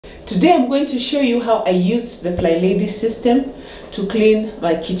Today I'm going to show you how I used the Flylady system to clean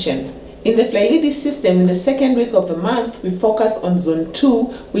my kitchen. In the Flylady system, in the second week of the month, we focus on zone 2,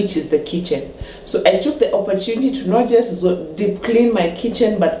 which is the kitchen. So I took the opportunity to not just deep clean my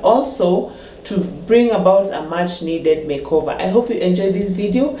kitchen, but also to bring about a much needed makeover. I hope you enjoyed this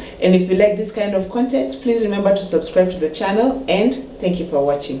video, and if you like this kind of content, please remember to subscribe to the channel, and thank you for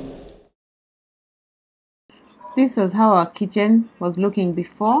watching. This was how our kitchen was looking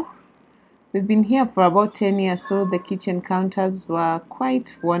before. We've been here for about 10 years, so the kitchen counters were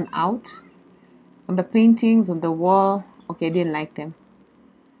quite worn out. And the paintings on the wall, okay, I didn't like them.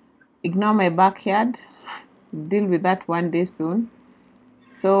 Ignore my backyard, deal with that one day soon.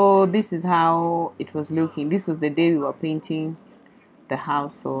 So this is how it was looking. This was the day we were painting the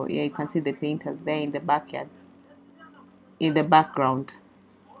house. So yeah, you can see the painters there in the backyard, in the background.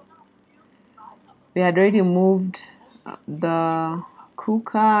 We had already moved the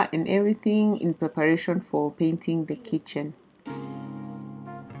cooker and everything in preparation for painting the kitchen.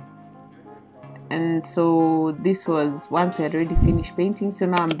 And so this was once we had already finished painting. So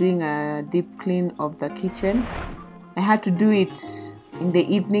now I'm doing a deep clean of the kitchen. I had to do it in the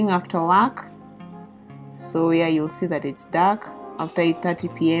evening after work. So yeah, you'll see that it's dark after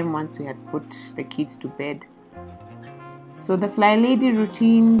 8:30 p.m. once we had put the kids to bed. So the Flylady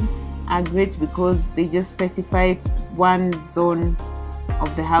routines are great because they just specify one zone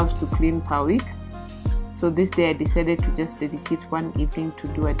of the house to clean per week. So this day I decided to just dedicate one evening to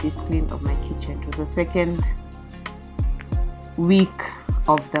do a deep clean of my kitchen. It was the second week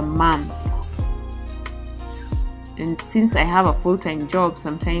of the month. And since I have a full-time job,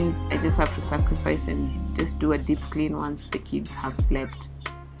 sometimes I just have to sacrifice and just do a deep clean once the kids have slept.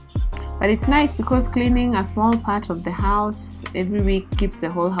 But it's nice because cleaning a small part of the house every week keeps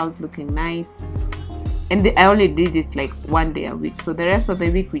the whole house looking nice. And I only did it like one day a week, so the rest of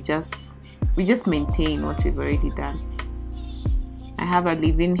the week we just maintain what we've already done. I have a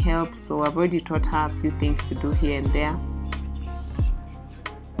live-in help, so I've already taught her a few things to do here and there.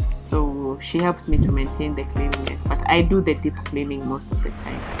 So she helps me to maintain the cleanliness, but I do the deep cleaning most of the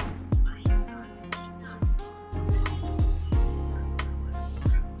time.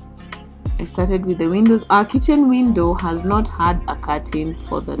 I started with the windows. Our kitchen window has not had a curtain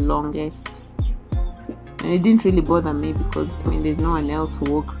for the longest. And it didn't really bother me because I mean there's no one else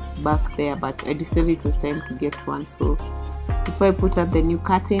who walks back there, but I decided it was time to get one. So before I put up the new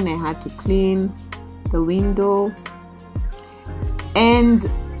curtain, I had to clean the window. And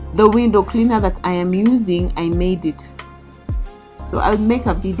the window cleaner that I am using, I made it. So I'll make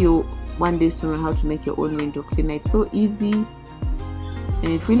a video one day soon on how to make your own window cleaner. It's so easy and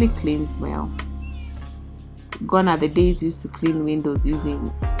it really cleans well. Gone are the days we used to clean windows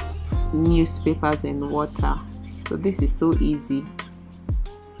using newspapers and water. So this is so easy.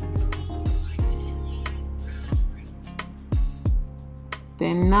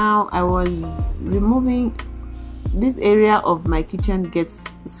 Then now I was removing this area of my kitchen.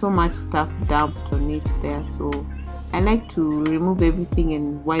 Gets so much stuff dumped on it there, so I like to remove everything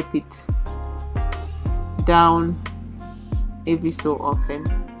and wipe it down every so often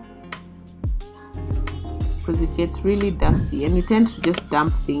because it gets really dusty, and you tend to just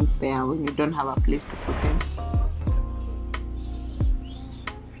dump things there when you don't have a place to put them.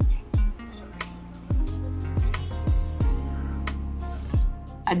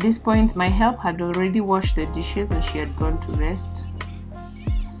 At this point, my help had already washed the dishes and she had gone to rest.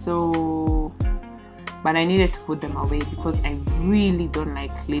 So, but I needed to put them away because I really don't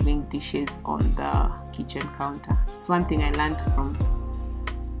like leaving dishes on the kitchen counter. It's one thing I learned from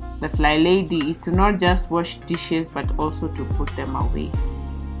the Flylady is to not just wash dishes but also to put them away.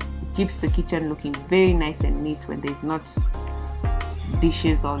 It keeps the kitchen looking very nice and neat when there's not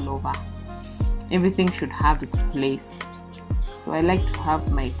dishes all over. Everything should have its place. So I like to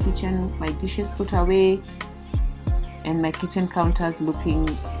have my dishes put away and my kitchen counters looking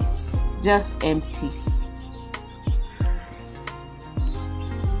just empty.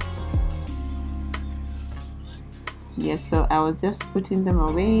 Yes, so I was just putting them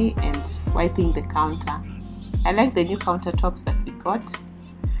away and wiping the counter. I like the new countertops that we got.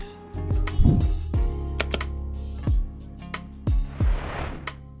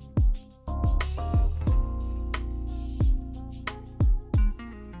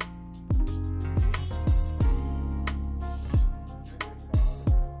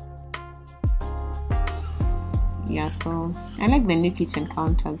 Yeah, so I like the new kitchen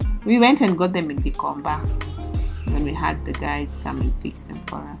counters. We went and got them in Gikomba when we had the guys come and fix them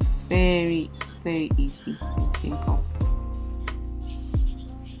for us. Very, very easy and simple.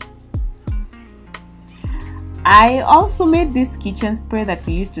 I also made this kitchen spray that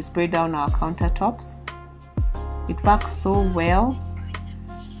we used to spray down our countertops. It works so well.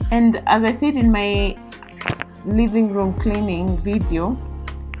 And as I said in my living room cleaning video,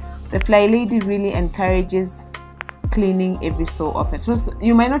 the Flylady really encourages cleaning every so often. So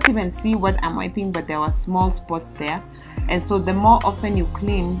you might not even see what I'm wiping, but there were small spots there. And so the more often you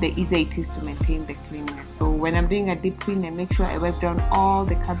clean, the easier it is to maintain the cleanliness. So when I'm doing a deep clean, I make sure I wipe down all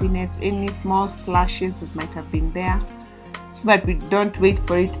the cabinets, any small splashes that might have been there, so that we don't wait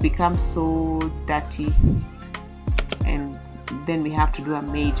for it to become so dirty and then we have to do a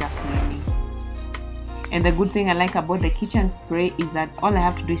major cleaning. And the good thing I like about the kitchen spray is that all I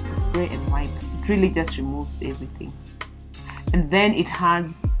have to do is to spray and wipe. It really just removes everything. And then it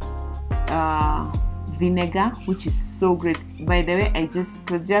has vinegar, which is so great. By the way, it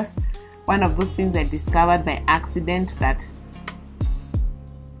was just one of those things I discovered by accident, that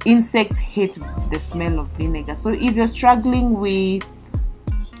insects hate the smell of vinegar. So if you're struggling with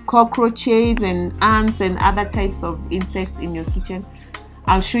cockroaches and ants and other types of insects in your kitchen,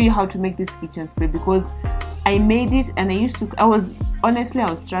 I'll show you how to make this kitchen spray, because I made it and I was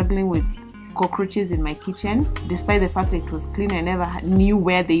struggling with cockroaches in my kitchen. Despite the fact that it was clean, I never knew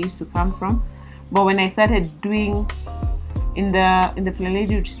where they used to come from. But when I started doing in the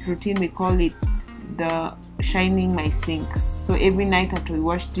Flylady routine, we call it the shining my sink. So every night after we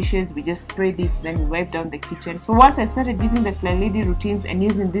wash dishes, we just spray this, then we wipe down the kitchen. So once I started using the Flylady routines and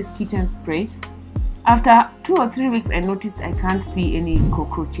using this kitchen spray, after 2 or 3 weeks, I noticed I can't see any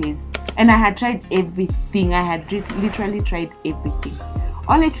cockroaches. And I had tried everything. I had literally tried everything,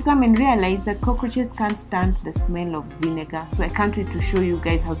 only to come and realize that cockroaches can't stand the smell of vinegar. So I can't wait to show you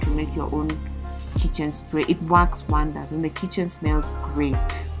guys how to make your own kitchen spray. It works wonders and the kitchen smells great.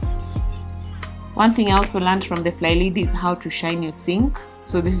 One thing I also learned from the Flylady is how to shine your sink.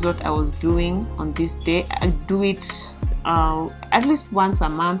 So this is what I was doing on this day. I do it at least once a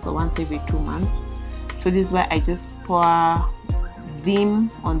month or once every 2 months. So this is why I just pour Vim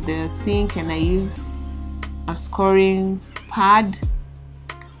on the sink and I use a scoring pad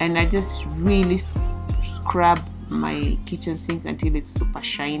and I just really scrub my kitchen sink until it's super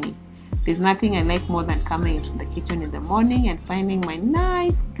shiny. There's nothing I like more than coming into the kitchen in the morning and finding my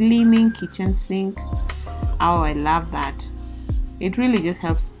nice gleaming kitchen sink. Oh, I love that. It really just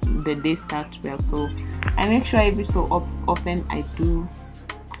helps the day start well. So I make sure every so often I do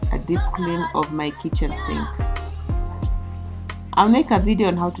a deep clean of my kitchen sink. I'll make a video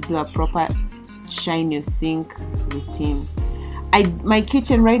on how to do a proper shine your sink routine. My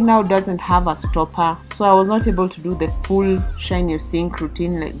kitchen right now doesn't have a stopper, so I was not able to do the full shine your sink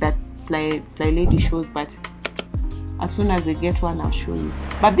routine like that Flylady shows, but as soon as I get one, I'll show you.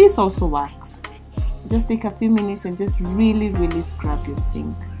 But this also works. Just take a few minutes and just really scrub your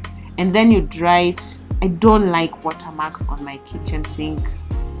sink, and then you dry it. I don't like watermarks on my kitchen sink,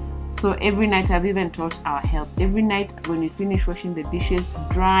 so every night, I've even taught our help, every night when you finish washing the dishes,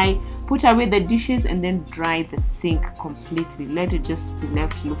 dry, put away the dishes and then dry the sink completely. Let it just be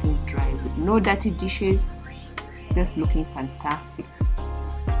left looking dry with no dirty dishes, just looking fantastic.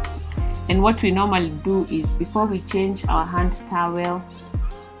 And what we normally do is, before we change our hand towel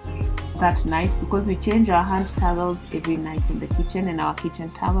that night, because we change our hand towels every night in the kitchen, and our kitchen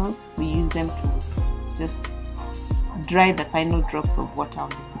towels, we use them to just dry the final drops of water on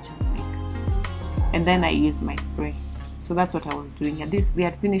the kitchen sink. And then I use my spray. So that's what I was doing. And this, we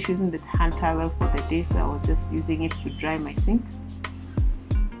had finished using the hand towel for the day, so I was just using it to dry my sink,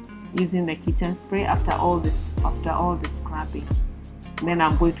 using the kitchen spray after all the scrubbing. Then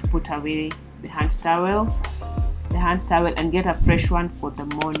I'm going to put away the hand towel and get a fresh one for the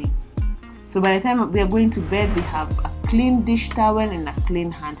morning. So by the time we are going to bed, we have a clean dish towel and a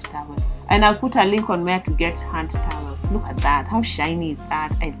clean hand towel. And I'll put a link on where to get hand towels. Look at that. How shiny is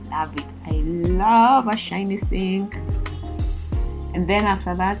that? I love it. I love a shiny sink. And then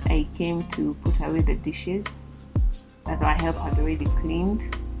after that, I came to put away the dishes that my help had already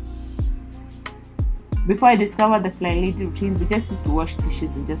cleaned. Before I discovered the Flylady routine, we just used to wash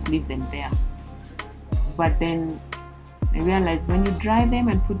dishes and just leave them there. But then I realized when you dry them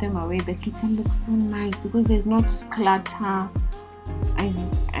and put them away, the kitchen looks so nice because there's not clutter.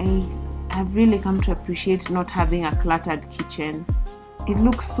 I have really come to appreciate not having a cluttered kitchen. It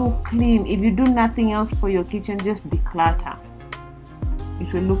looks so clean. If you do nothing else for your kitchen, just declutter.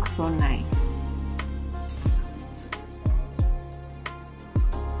 It will look so nice.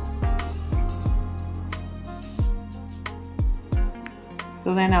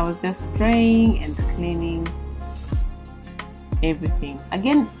 So then I was just spraying and cleaning everything.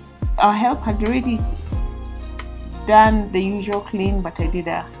 Again, our help had already done the usual clean, but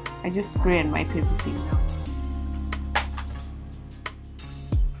I just spray and wipe everything now.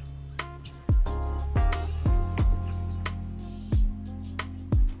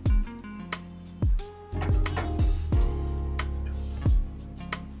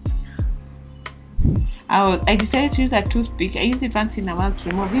 I decided to use a toothpick. I use it once in a while to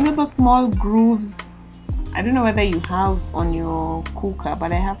remove, you know, those small grooves. I don't know whether you have on your cooker,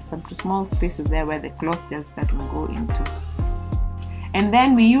 but I have some small spaces there where the cloth just doesn't go into. And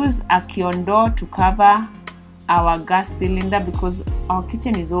then we use a kiondo to cover our gas cylinder because our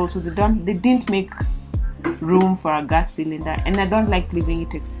kitchen is old, so they didn't make room for a gas cylinder, and I don't like leaving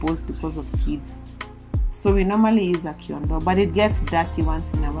it exposed because of kids. So we normally use a kiondo, but it gets dirty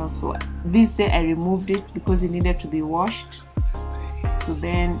once in a while. So this day I removed it because it needed to be washed. So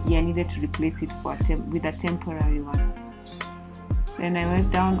then, yeah, I needed to replace it with a temporary one. Then I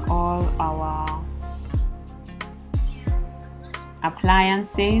went down all our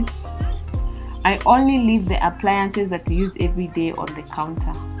appliances. I only leave the appliances that we use every day on the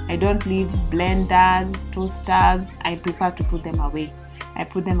counter. I don't leave blenders, toasters. I prefer to put them away. I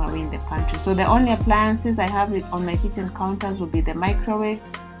put them away in the pantry. So the only appliances I have on my kitchen counters will be the microwave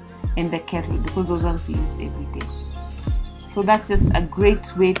and the kettle, because those ones we use every day. So that's just a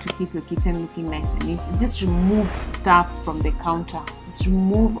great way to keep your kitchen looking nice and neat. Just remove stuff from the counter. Just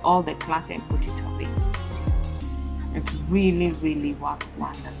remove all the clutter and put it away. It really, really works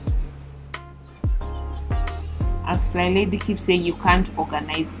wonders. As Flylady keeps saying, you can't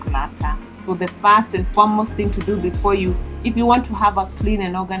organize clutter. So the first and foremost thing to do if you want to have a clean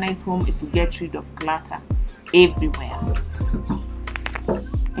and organized home, is to get rid of clutter everywhere.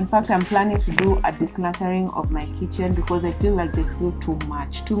 In fact, I'm planning to do a decluttering of my kitchen because I feel like there's still too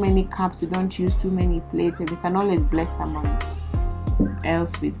much. Too many cups, we don't use too many plates, and we can always bless someone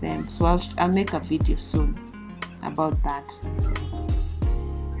else with them. So I'll make a video soon about that.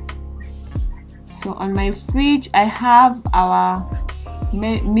 So on my fridge, I have our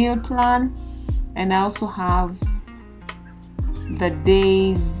meal plan, and I also have the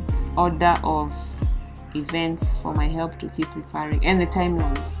day's order of events for my help to keep referring, and the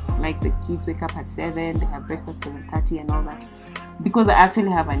timelines, like the kids wake up at 7, they have breakfast 7:30 and all that, because I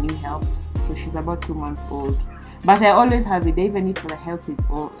actually have a new help. So she's about 2 months old, but I always have it, even if the help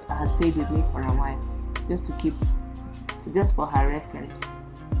has stayed with me for a while, just for her reference.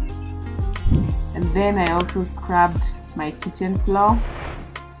 And then I also scrubbed my kitchen floor.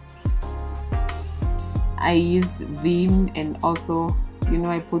 I use Vim, and also, you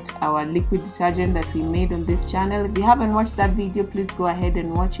know, I put our liquid detergent that we made on this channel. If you haven't watched that video, please go ahead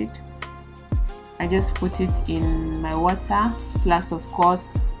and watch it. I just put it in my water, plus of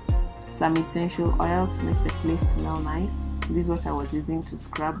course some essential oil to make the place smell nice. This is what I was using to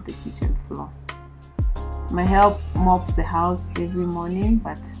scrub the kitchen floor. My help mops the house every morning,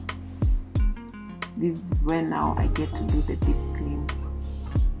 but this is when now I get to do the deep clean.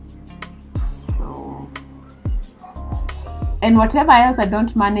 So, and whatever else I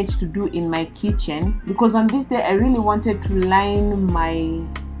don't manage to do in my kitchen, because on this day I really wanted to line my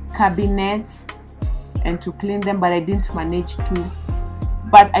cabinets and to clean them, but I didn't manage to.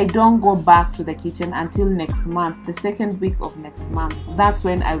 But I don't go back to the kitchen until next month, the second week of next month. That's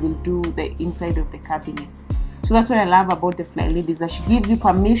when I will do the inside of the cabinet. So that's what I love about the Flylady, is that she gives you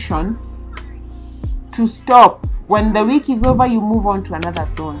permission to stop. When the week is over, you move on to another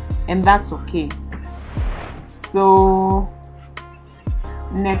zone, and that's okay. So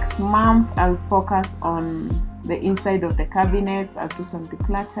next month I'll focus on the inside of the cabinets. I'll do some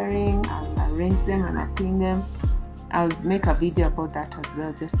decluttering, I'll arrange them and I'll clean them. I'll make a video about that as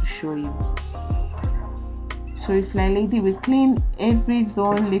well, just to show you. So with Flylady, we clean every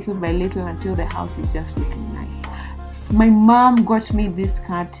zone little by little until the house is just looking nice. My mom got me these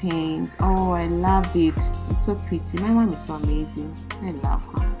curtains. Oh, I love it. It's so pretty. My mom is so amazing. I love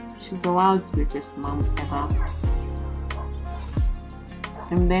her. She's the world's greatest mom ever.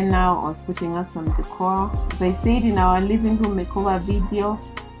 And then now I was putting up some decor. As I said in our living room makeover video,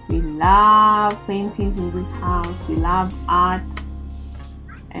 we love paintings in this house. We love art.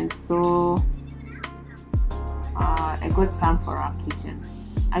 And so I got some for our kitchen.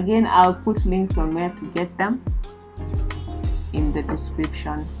 Again, I'll put links on where to get them in the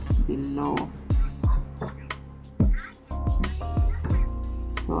description below.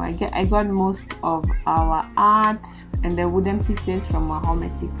 So I got most of our art and the wooden pieces from our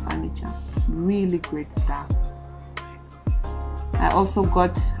Hermetic furniture. Really great stuff. I also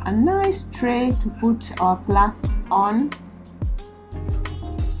got a nice tray to put our flasks on.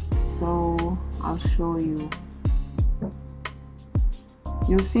 So I'll show you.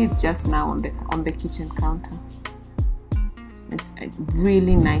 You'll see it just now on the kitchen counter. It's a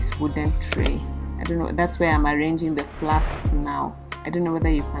really nice wooden tray. I don't know, that's where I'm arranging the flasks now. I don't know whether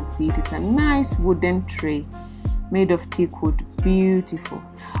you can see it. It's a nice wooden tray made of teak wood. Beautiful.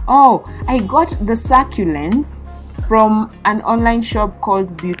 Oh, I got the succulents from an online shop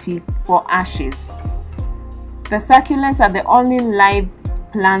called Beauty for Ashes. The succulents are the only live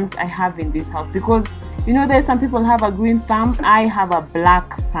plants I have in this house, because you know there's some people have a green thumb. I have a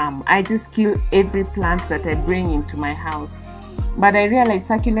black thumb. I just kill every plant that I bring into my house. But I realized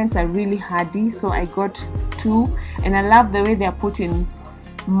succulents are really hardy, so I got 2, and I love the way they are put in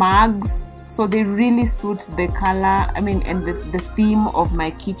mugs, so they really suit the color, and the theme of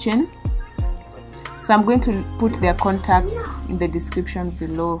my kitchen. So I'm going to put their contacts in the description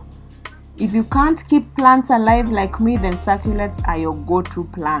below. If you can't keep plants alive like me, then succulents are your go-to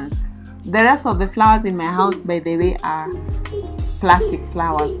plants. The rest of the flowers in my house, by the way, are plastic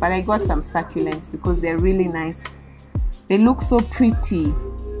flowers, but I got some succulents because they're really nice. They look so pretty.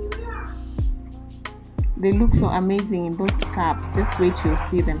 They look so amazing in those cups. Just wait till you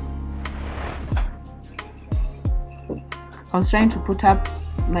see them. I was trying to put up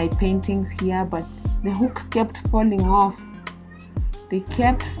my paintings here, but the hooks kept falling off. They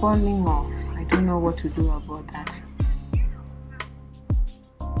kept falling off. I don't know what to do about that.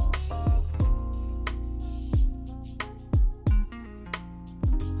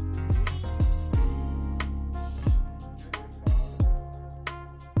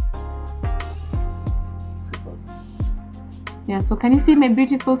 Yeah, so can you see my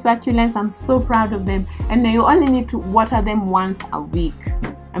beautiful succulents? I'm so proud of them, and you only need to water them once a week.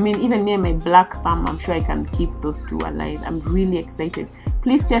 Even near my black thumb, I'm sure I can keep those 2 alive. I'm really excited.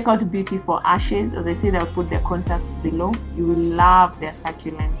 Please check out Beauty for Ashes. As I said, I'll put their contacts below. You will love their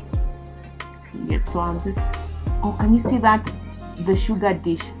succulents. Yeah, so I'm just, oh, can you see that? The sugar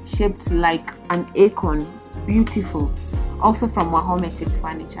dish shaped like an acorn. It's beautiful. Also from Wahometic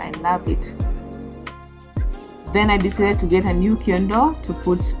Furniture. I love it. Then I decided to get a new kiondo to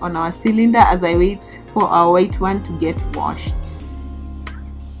put on our cylinder as I wait for our white one to get washed.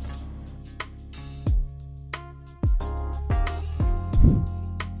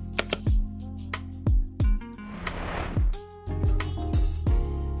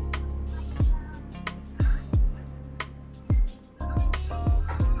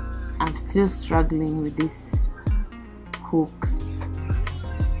 I'm still struggling with these hooks.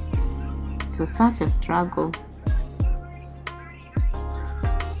 It was such a struggle.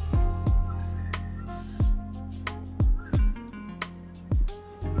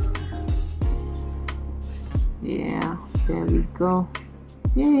 Yeah, there we go.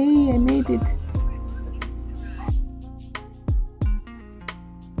 Yay, I made it.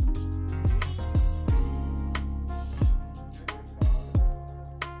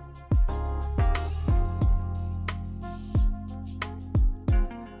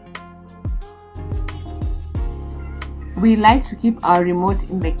 We like to keep our remote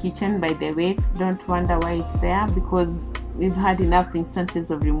in the kitchen, by the way. Don't wonder why it's there, because we've had enough instances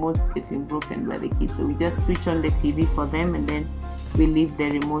of remotes getting broken by the kids. So we just switch on the TV for them, and then we leave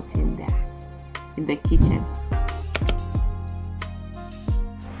the remote in there, in the kitchen.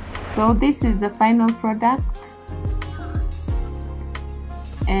 So this is the final product,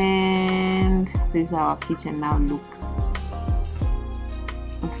 and this is how our kitchen now looks.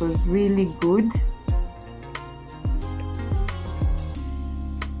 It was really good.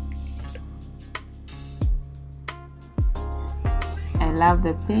 I love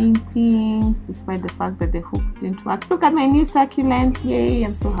the paintings, despite the fact that the hooks didn't work. Look at my new succulents. Yay,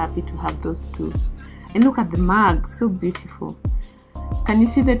 I'm so happy to have those 2. And look at the mug, so beautiful. Can you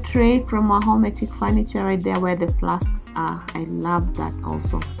see the tray from our Wahometic Furniture right there where the flasks are? I love that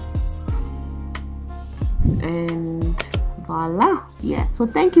also. And voila. Yeah, so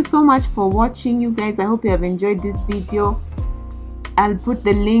thank you so much for watching, you guys. I hope you have enjoyed this video. I'll put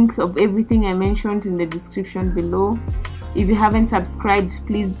the links of everything I mentioned in the description below. If you haven't subscribed,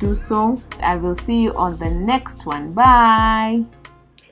 please do so. I will see you on the next one. Bye.